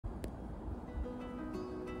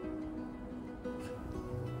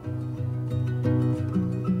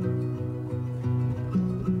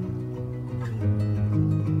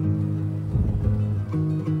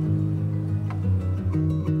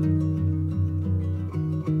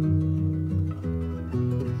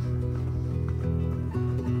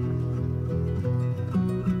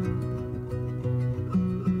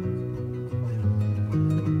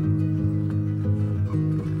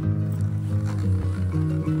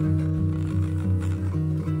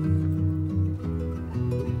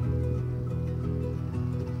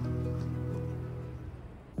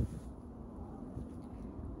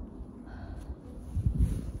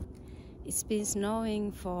been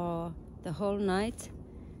snowing for the whole night,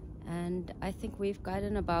 and I think we've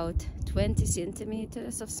gotten about 20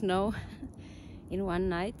 centimeters of snow in one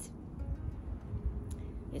night.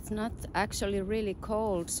 It's not actually really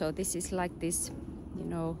cold, so this is like this,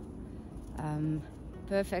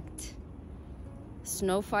 perfect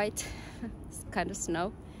snow fight kind of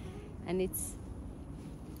snow, and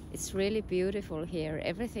it's really beautiful here.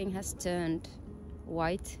 Everything has turned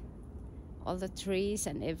white. All the trees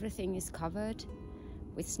and everything is covered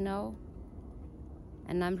with snow,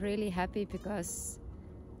 and I'm really happy because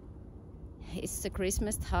it's the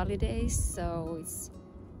Christmas holidays, so it's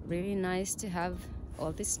really nice to have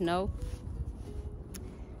all this snow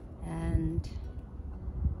and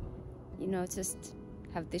just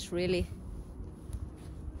have this really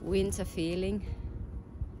winter feeling.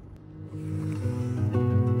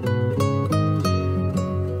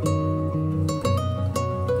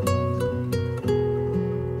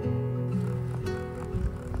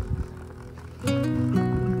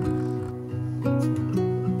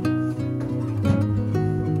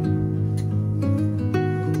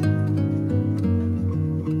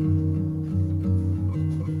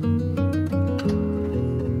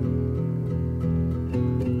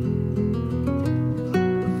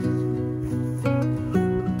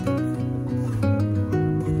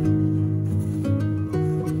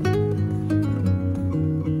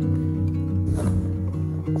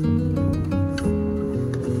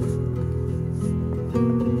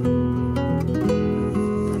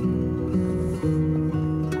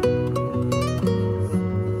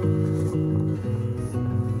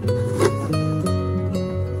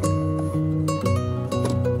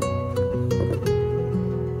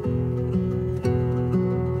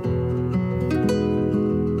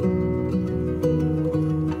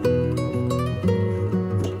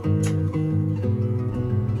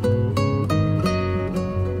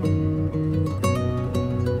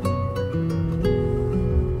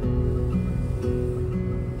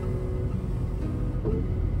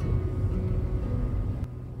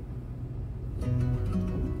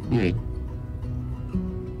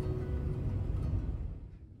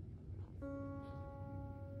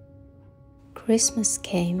 Christmas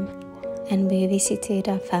came and we visited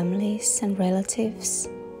our families and relatives,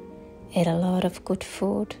 ate a lot of good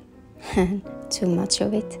food, too much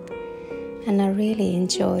of it, and I really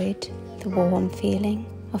enjoyed the warm feeling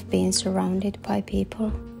of being surrounded by people.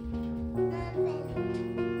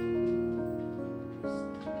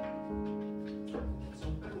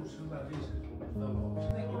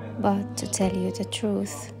 But to tell you the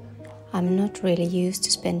truth, I'm not really used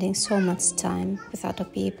to spending so much time with other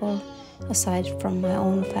people aside from my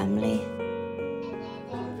own family.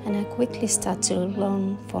 And I quickly start to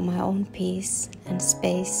long for my own peace and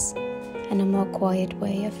space and a more quiet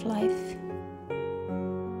way of life.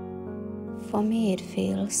 For me it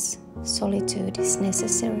feels solitude is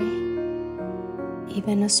necessary.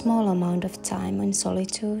 Even a small amount of time in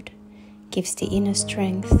solitude gives the inner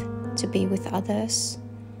strength to be with others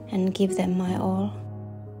and give them my all.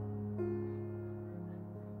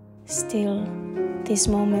 Still, these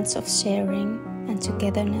moments of sharing and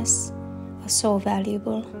togetherness are so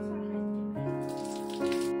valuable,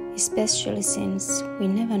 especially since we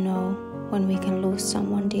never know when we can lose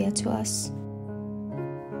someone dear to us.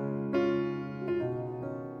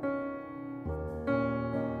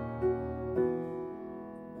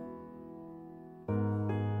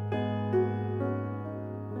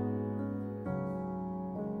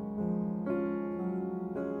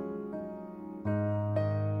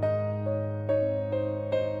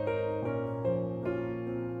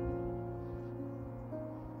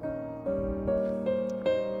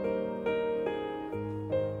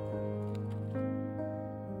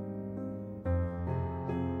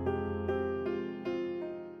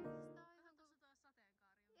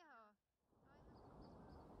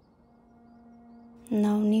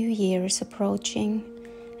 Now New Year is approaching,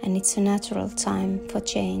 and it's a natural time for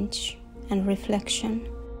change and reflection.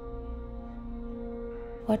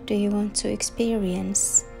 What do you want to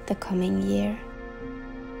experience the coming year?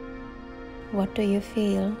 What do you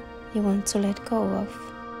feel you want to let go of?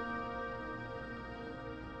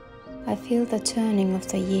 I feel the turning of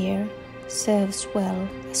the year serves well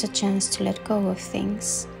as a chance to let go of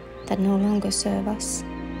things that no longer serve us.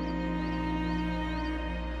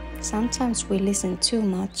 Sometimes we listen too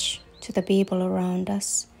much to the people around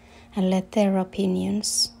us and let their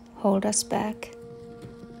opinions hold us back.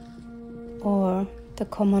 Or the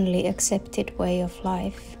commonly accepted way of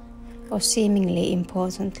life, or seemingly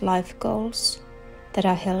important life goals that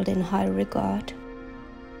are held in high regard.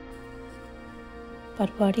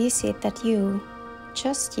 But what is it that you,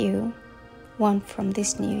 just you, want from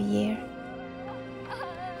this new year?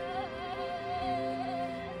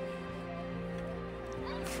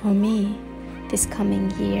 For me, this coming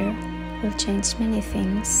year will change many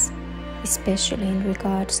things, especially in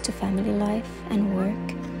regards to family life and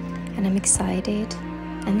work, and I'm excited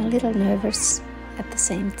and a little nervous at the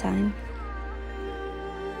same time.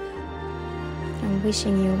 I'm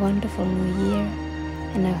wishing you a wonderful new year,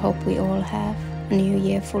 and I hope we all have a new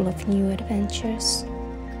year full of new adventures.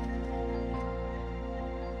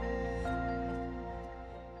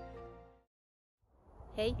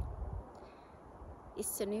 Hey,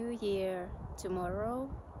 it's a new year tomorrow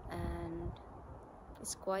and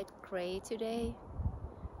it's quite grey today,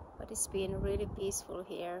 but it's been really peaceful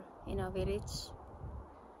here in our village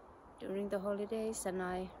during the holidays and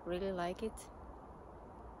I really like it.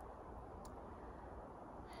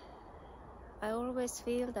 I always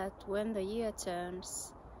feel that when the year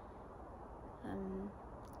turns,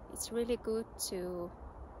 it's really good to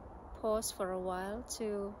pause for a while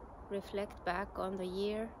to reflect back on the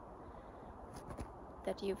year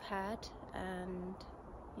that you've had and,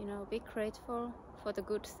 you know, be grateful for the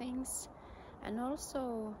good things and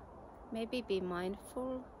also maybe be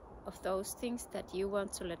mindful of those things that you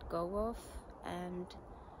want to let go of and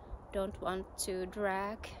don't want to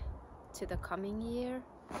drag to the coming year,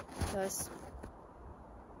 because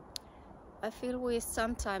I feel we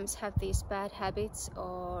sometimes have these bad habits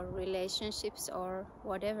or relationships or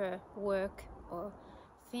whatever, work or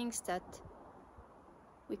things that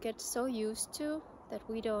we get so used to that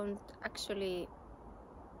we don't actually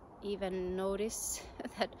even notice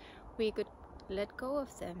that we could let go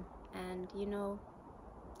of them and, you know,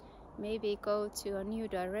 maybe go to a new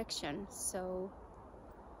direction. So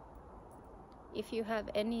if you have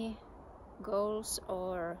any goals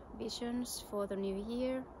or visions for the new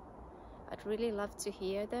year, I'd really love to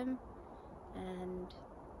hear them and,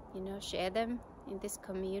 you know, share them in this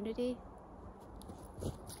community.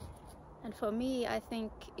 And for me, I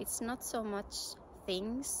think it's not so much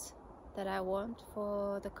things that I want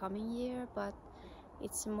for the coming year, but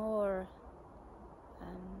it's more,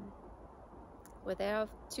 well, there are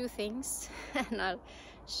two things and I'll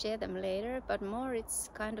share them later, but more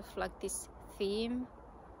it's kind of like this theme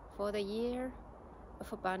for the year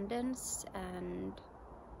of abundance and,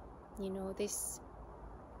 you know, this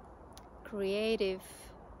creative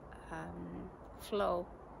flow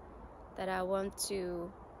that I want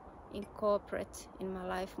to incorporate in my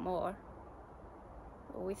life more.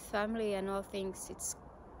 With family and all things, it's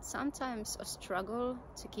sometimes a struggle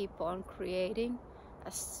to keep on creating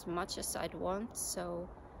as much as I'd want, so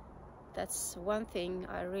that's one thing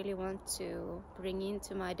I really want to bring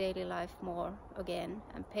into my daily life more again,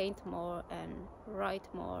 and paint more and write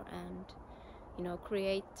more and, you know,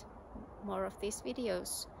 create more of these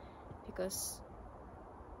videos, because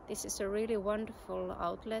this is a really wonderful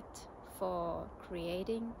outlet for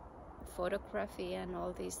creating photography and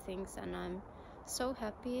all these things, and I'm so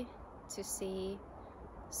happy to see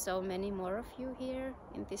so many more of you here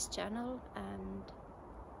in this channel. And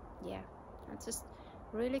yeah, I'm just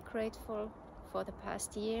really grateful for the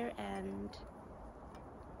past year, and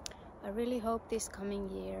I really hope this coming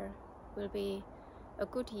year will be a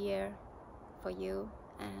good year for you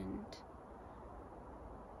and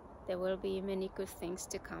there will be many good things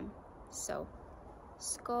to come. So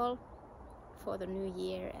skål for the new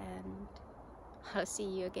year, and I'll see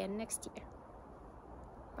you again next year.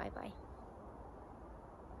 Bye bye.